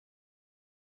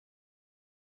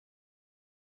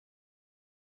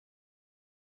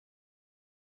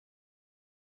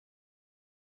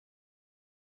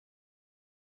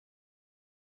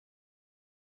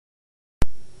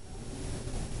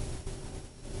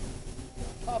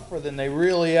tougher than they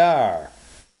really are.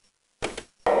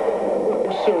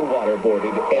 So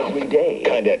waterboarded every day.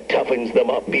 Kinda toughens them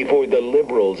up before the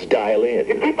liberals dial in.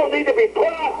 People need to be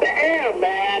put off the air,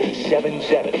 man.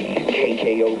 770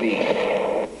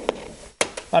 KKOB.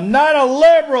 I'm not a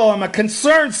liberal, I'm a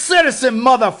concerned citizen,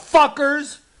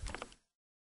 motherfuckers!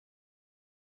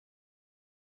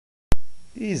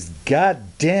 These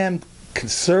goddamn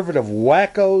conservative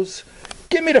wackos.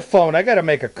 Give me the phone, I gotta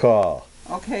make a call.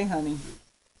 Okay, honey.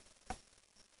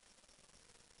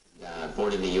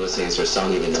 Born in the USA is their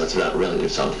song, even though it's not really their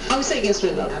song. I was saying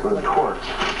yesterday that. Of course.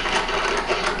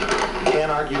 Can't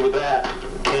argue with that,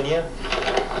 can you?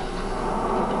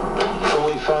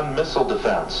 Fully fund missile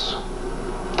defense.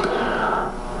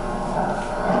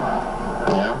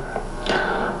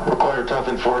 Yeah. Require tough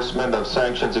enforcement of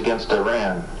sanctions against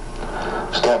Iran.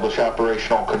 Establish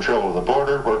operational control of the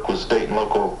border. Work with state and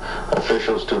local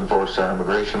officials to enforce our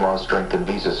immigration laws, strengthen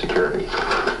visa security.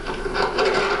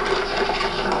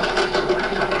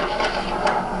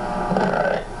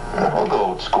 We'll go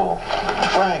old school.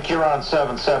 Frank, you're on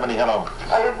 770. Hello.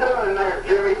 How you doing there,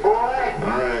 Jimmy boy? All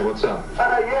right, what's up?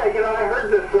 Yeah, you know, I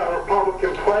heard this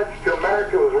Republican pledge to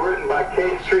America was written by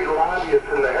K Street lobbyists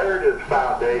and the Heritage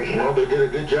Foundation. Well, they did a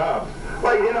good job.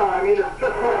 Well, you know, I mean, it's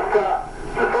just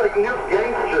like Newt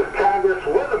Gingrich's Congress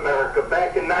with America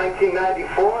back in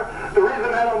 1994. The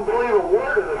reason I don't believe a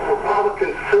word of this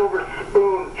Republican silver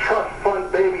spoon trust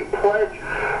fund baby pledge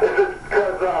is it's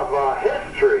because of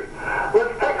history.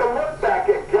 Let's take a look back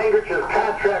at Gingrich's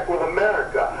contract with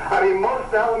America. I mean,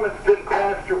 most elements didn't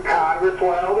pass through Congress,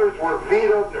 while others were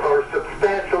vetoed or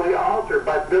substantially altered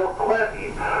by Bill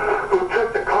Clinton, who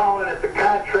took the calling at the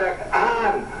contract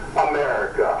on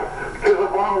America because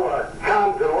of all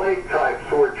Tom DeLay types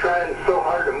who were trying so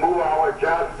hard to move all our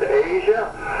jobs to Asia.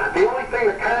 The only thing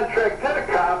the contract did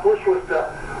accomplish was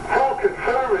to fool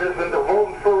conservatives into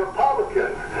voting for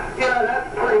Republicans. Yeah,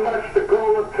 that's pretty much the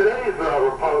goal of today's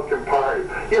Republican Party.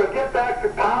 You know, get back to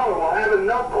power while having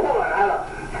no clue on how to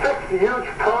fix the huge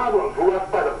problems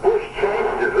left by the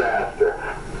Bush-Cheney disaster.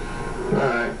 All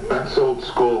right, that's old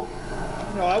school.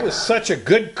 You know, I was such a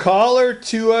good caller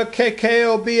to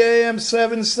KKOB AM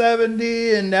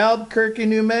 770 in Albuquerque,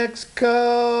 New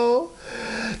Mexico,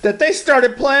 that they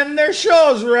started planning their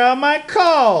shows around my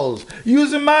calls,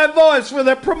 using my voice for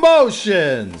their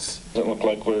promotions. Doesn't look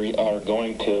like we are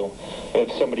going to. We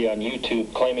have somebody on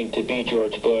YouTube claiming to be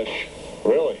George Bush.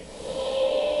 Really?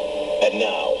 And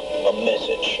now, a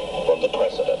message from the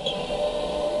president.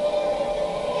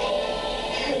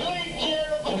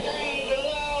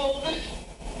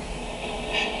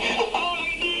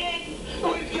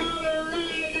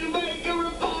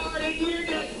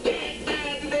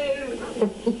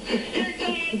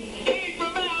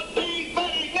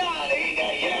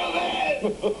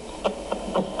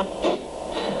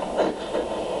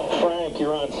 Frank,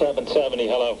 you're on 770.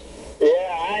 Hello. Yeah,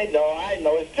 I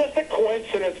know. It's just a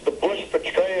coincidence the Bush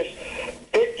betrays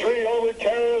victory over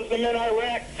terrorism in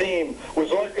Iraq theme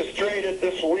was orchestrated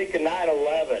this week in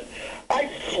 9/11. I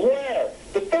swear,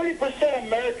 the 30% of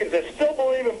Americans that still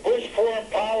believe in Bush foreign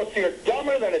policy are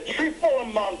dumber than a tree full of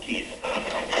monkeys.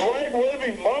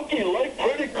 Flag-waving monkey like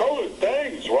pretty colored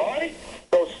things, right?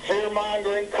 Those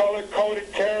fear-mongering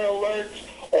color-coded terror alerts.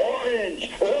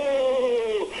 Orange.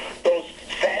 Oh, those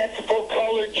fanciful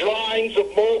colored drawings of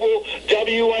mobile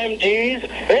WMDs.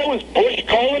 That was Bush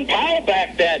calling power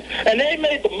back then. And they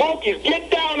made the monkeys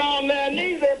get down on their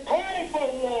knees and pray for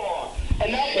war.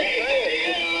 And now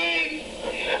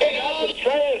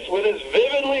Petraeus with his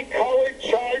vividly colored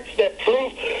charts that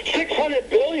prove $600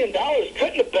 billion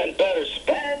couldn't have been better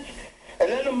spent. And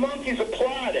then the monkeys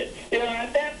applauded. You know,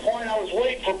 at that point, I was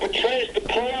waiting for Petraeus to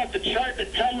pull out the chart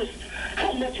that tells us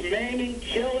how much maiming,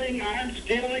 killing, arms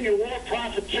dealing, and war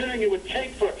profiteering it would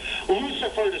take for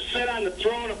Lucifer to sit on the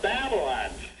throne of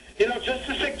Babylon. You know, just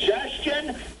a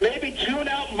suggestion, maybe tune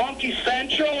out Monkey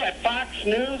Central at Fox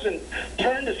News and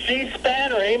turn to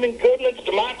C-SPAN or Eamon Goodman's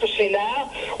Democracy Now!,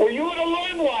 where you would have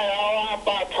learned why our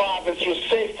Anbar province was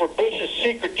safe for Bush's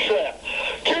secret trip.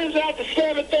 Turns out the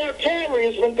 7th Artillery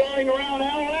has been going around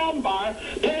Al Anbar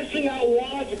passing out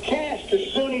wads of cash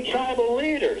to Sunni tribal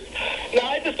leaders. Now,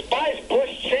 I despise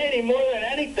Bush-Cheney more than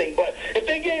anything, but if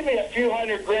they gave me a few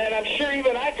 $100,000, I'm sure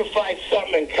even I could find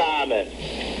something in common.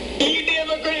 You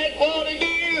Democrats want to do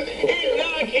is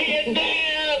knock him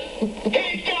down.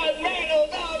 He's got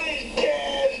medals on his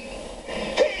chest.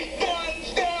 He's done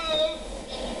stuff.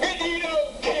 And you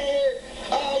don't care.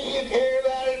 All you care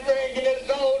about is breaking a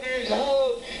soldier's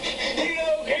hose. You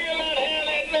don't care about how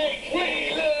that makes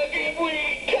me look if we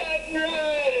cut and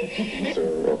run. It's a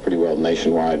pretty well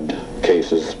nationwide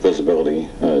cases, visibility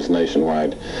is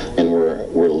nationwide, and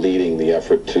we're leading the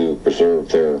effort to preserve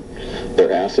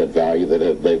their asset value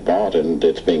that they've bought, and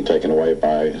it's being taken away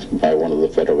by one of the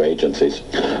federal agencies.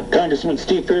 Congressman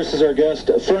Steve Pierce is our guest.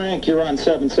 Frank, you're on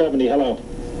 770. Hello.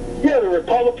 Yeah, the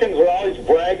Republicans are always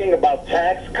bragging about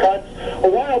tax cuts. A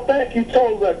while back, you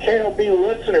told the KLB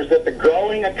listeners that the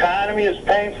growing economy is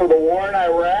paying for the war in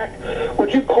Iraq.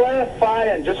 Would you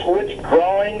clarify on just which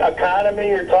growing economy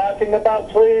you're talking about,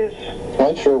 please?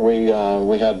 Well, sure. We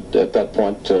had, at that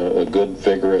point, a good,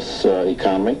 vigorous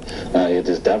economy. It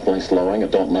is definitely slowing. I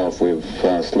don't know if we've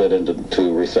slid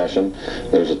into recession.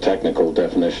 There's a technical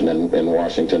definition in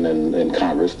Washington and in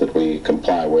Congress that we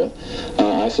comply with.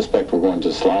 I suspect we're going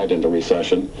to slide into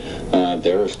recession.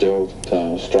 There are still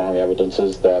strong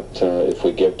evidences that if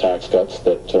we give tax cuts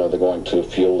that they're going to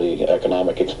fuel the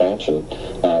economic expansion.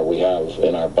 We have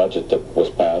in our budget that was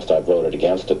passed, I voted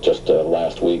against it just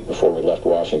last week before we left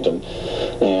Washington,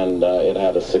 and it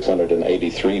had a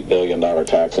 $683 billion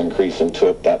tax increase into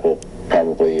it. That will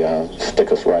probably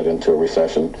stick us right into a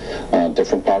recession.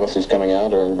 Different policies coming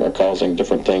out are causing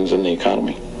different things in the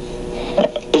economy.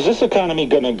 Is this economy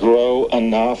going to grow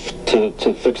enough to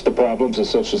fix the problems of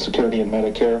Social Security and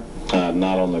Medicare?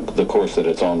 Not on the course that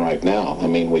it's on right now. I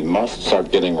mean, we must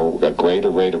start getting a greater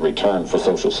rate of return for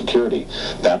Social Security.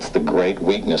 That's the great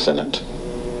weakness in it.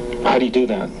 How do you do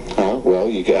that? Well,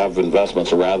 you can have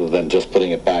investments rather than just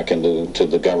putting it back into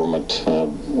the government.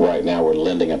 Right now, we're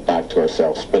lending it back to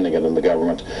ourselves, spending it in the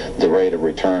government. The rate of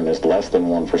return is less than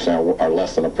 1% or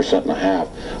less than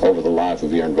 1.5% over the life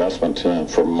of your investment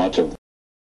for much of.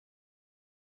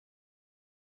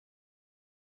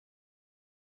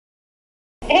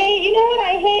 Hey, you know what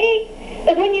I hate?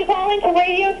 Is when you call into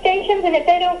radio stations and if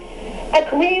they don't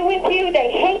agree with you,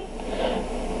 they hate.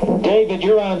 David,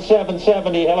 you're on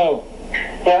 770. Hello.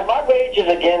 Yeah, my rage is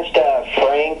against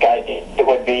Frank. It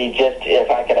would be just if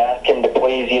I could ask him to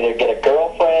please either get a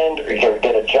girlfriend or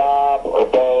get a job or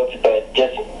both, but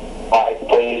just wife,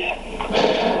 please.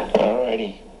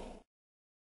 Alrighty.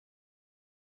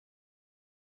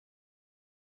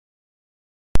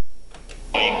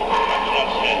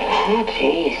 Oh,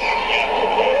 jeez.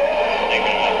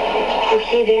 Who's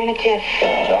he there, Jeff?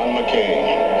 John McCain,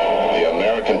 the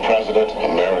American president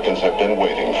Americans have been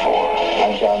waiting for.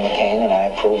 I'm John McCain, and I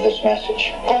approve this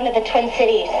message. Going to the Twin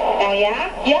Cities. Oh,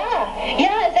 yeah? Yeah.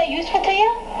 Yeah, is that useful to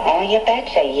you? Oh, you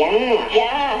betcha, yeah.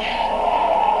 Yeah.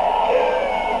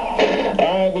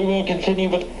 All right, we will continue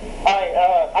with...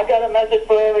 I got a message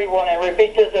for everyone, and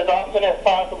repeat this as often as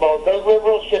possible. Those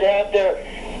liberals should have their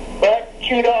butt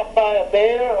chewed off by a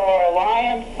bear or a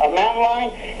lion, a mountain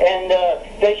lion, and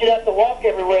they should have to walk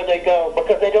everywhere they go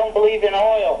because they don't believe in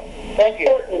oil. Thank you.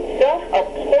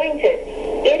 Self-appointed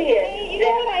idiot. Hey, you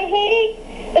know what I hate?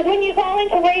 Is when you call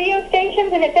into radio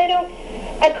stations and if they don't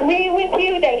agree with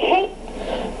you, they hate.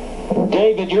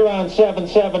 David, you're on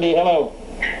 770. Hello.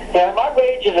 Yeah, my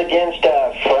rage is against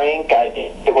Frank.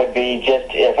 It would be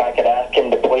just if I could ask him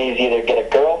to please either get a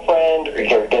girlfriend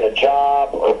or get a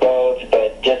job or both,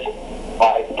 but just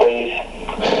wife, please.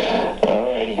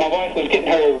 Alrighty. My wife was getting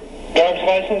her driver's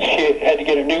license. She had to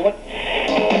get a new one.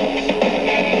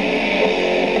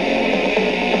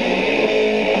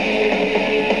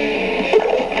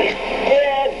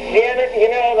 Damn it, you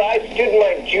know, I've stewed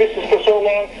my juices for so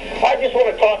long. I just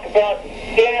want to talk about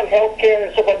damn healthcare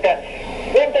and stuff like that.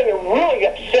 One thing that really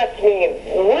upsets me and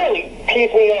really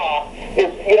pees me off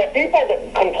is, you know, people that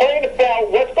complain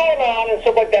about what's going on and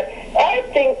stuff like that. I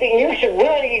think that you should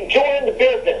really join the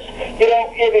business. You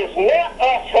know, it is not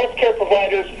us healthcare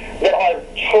providers that are,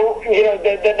 you know,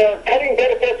 that are cutting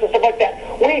benefits and stuff like that.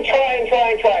 We try and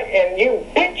try and try, and you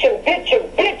bitch and bitch and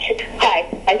bitch. Hi,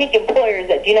 I think employers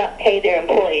that do not pay their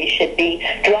employees should be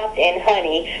dropped in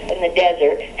honey in the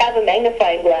desert, have a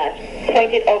magnifying glass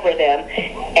pointed over them,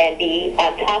 and be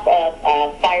on top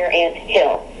of Fire Ant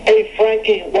Hill. Hey,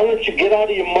 Frankie, why don't you get out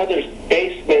of your mother's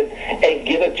basement and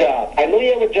get a job? I know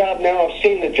you have a job now. I've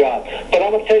seen the job. But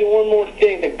I'm going to tell you one more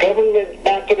thing. The government's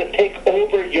not going to take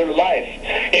over your life.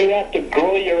 You have to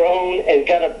grow your own and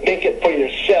got to make it for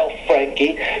yourself,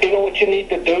 Frankie. You know what you need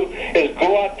to do is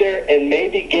go out there and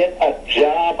maybe get a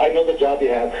job. I know the job you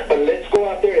have, but let's go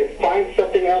out there and find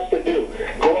something else to do.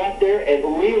 Go out there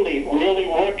and really, really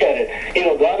work at it. You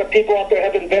know, a lot of people out there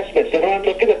have investments. They're not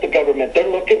looking at the government. They're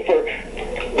looking for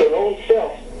their own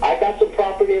self. I got some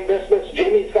property investments.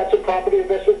 Jimmy's got some property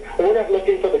investments. We're not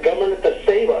looking for the government to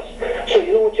save us. So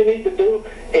you know what you need to do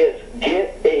is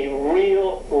get a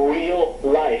real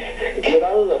life. Get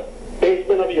out of the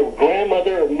basement of your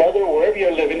grandmother or mother, wherever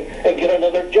you're living, and get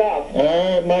another job.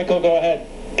 All right, Michael, go ahead.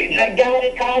 The guy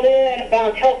that called in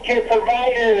about healthcare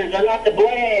providers are not to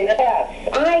blame.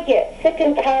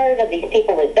 of these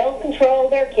people that don't control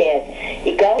their kids.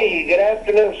 You go. Hey, good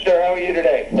afternoon, sir. How are you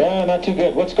today? No, not too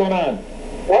good. What's going on?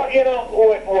 Well, you know,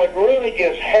 what really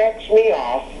just hacks me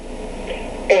off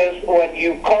is when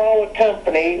you call a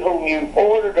company whom you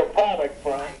ordered a product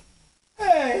from.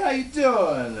 Hey, how you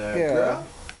doing there, Yeah. girl?